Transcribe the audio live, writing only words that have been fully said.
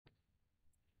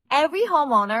every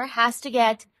homeowner has to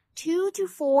get 2 to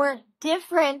 4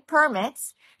 different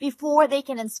permits before they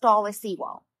can install a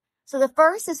seawall. So the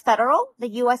first is federal, the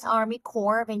U.S. Army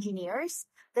Corps of Engineers.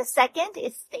 The second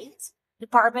is state,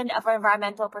 Department of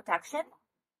Environmental Protection.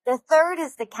 The third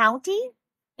is the county.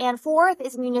 And fourth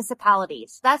is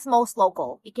municipalities. That's most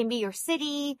local. It can be your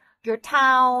city, your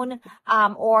town,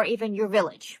 or even your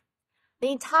village.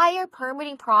 The entire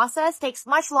permitting process takes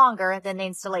much longer than the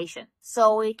installation.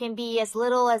 So it can be as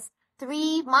little as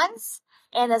 3 months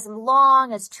and as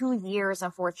long as 2 years,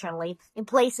 unfortunately, in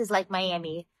places like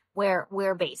Miami, where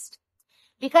we're based.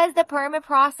 Because the permit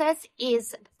process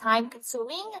is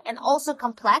time-consuming and also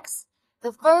complex,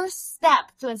 the first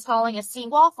step to installing a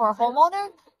seawall for a homeowner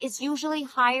is usually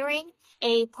hiring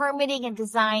a permitting and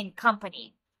design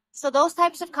company. So those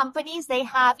types of companies, they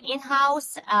have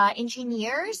in-house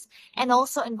engineers and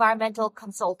also environmental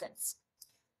consultants.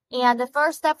 And the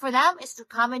first step for them is to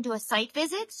come and do a site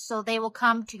visit. So they will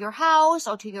come to your house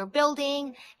or to your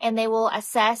building and they will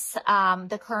assess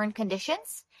the current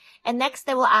conditions. And next,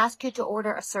 they will ask you to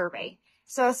order a survey.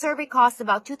 So a survey costs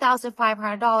about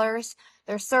 $2,500.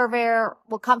 Their surveyor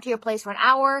will come to your place for an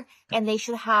hour, and they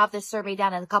should have the survey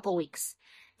done in a couple weeks.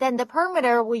 Then the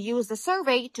permitter will use the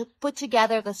survey to put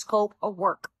together the scope of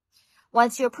work.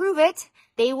 Once you approve it,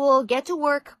 they will get to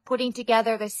work putting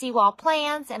together the seawall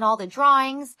plans and all the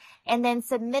drawings, and then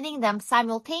submitting them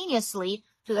simultaneously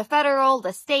to the federal,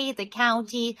 the state, the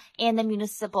county, and the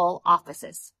municipal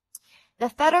offices. The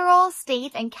federal,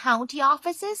 state, and county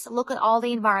offices look at all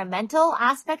the environmental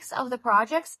aspects of the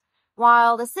projects,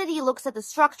 while the city looks at the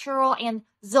structural and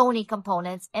zoning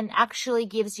components and actually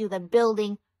gives you the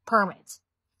building permit.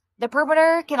 The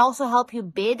permitter can also help you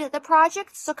bid the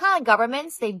project. So kind of like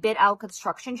governments, they bid out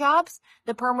construction jobs.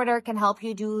 The permitter can help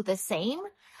you do the same.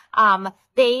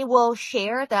 They will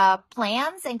share the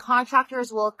plans and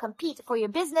contractors will compete for your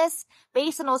business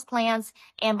based on those plans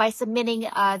and by submitting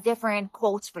different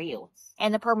quotes for you.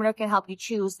 And the permitter can help you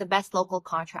choose the best local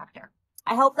contractor.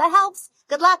 I hope that helps.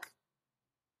 Good luck.